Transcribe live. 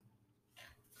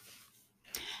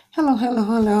Hello, hello,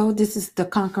 hello. This is the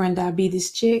Conquering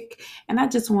Diabetes Chick. And I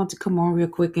just want to come on real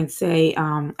quick and say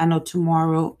I know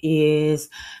tomorrow is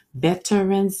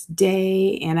Veterans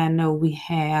Day, and I know we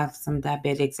have some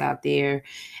diabetics out there.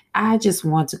 I just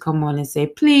want to come on and say,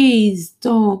 please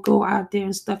don't go out there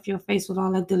and stuff your face with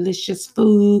all that delicious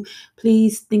food.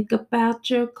 Please think about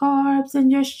your carbs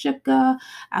and your sugar.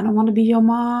 I don't want to be your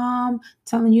mom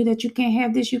telling you that you can't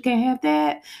have this, you can't have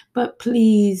that, but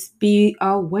please be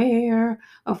aware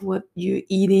of what you're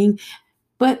eating,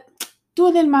 but do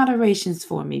it in moderations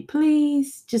for me.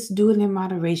 Please just do it in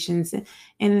moderations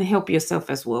and help yourself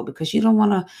as well, because you don't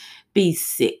want to be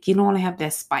sick. You don't want to have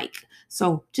that spike.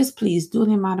 So just please do it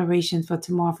in moderation for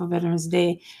tomorrow for Veterans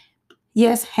Day.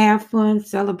 Yes, have fun,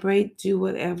 celebrate, do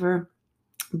whatever,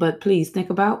 but please think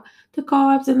about the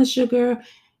carbs and the sugar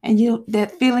and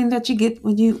that feeling that you get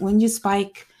when you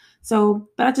spike. So,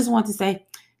 but I just want to say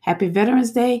happy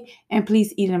Veterans Day and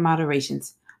please eat in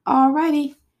moderations.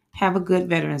 Alrighty. Have a good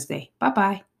Veterans Day. Bye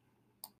bye.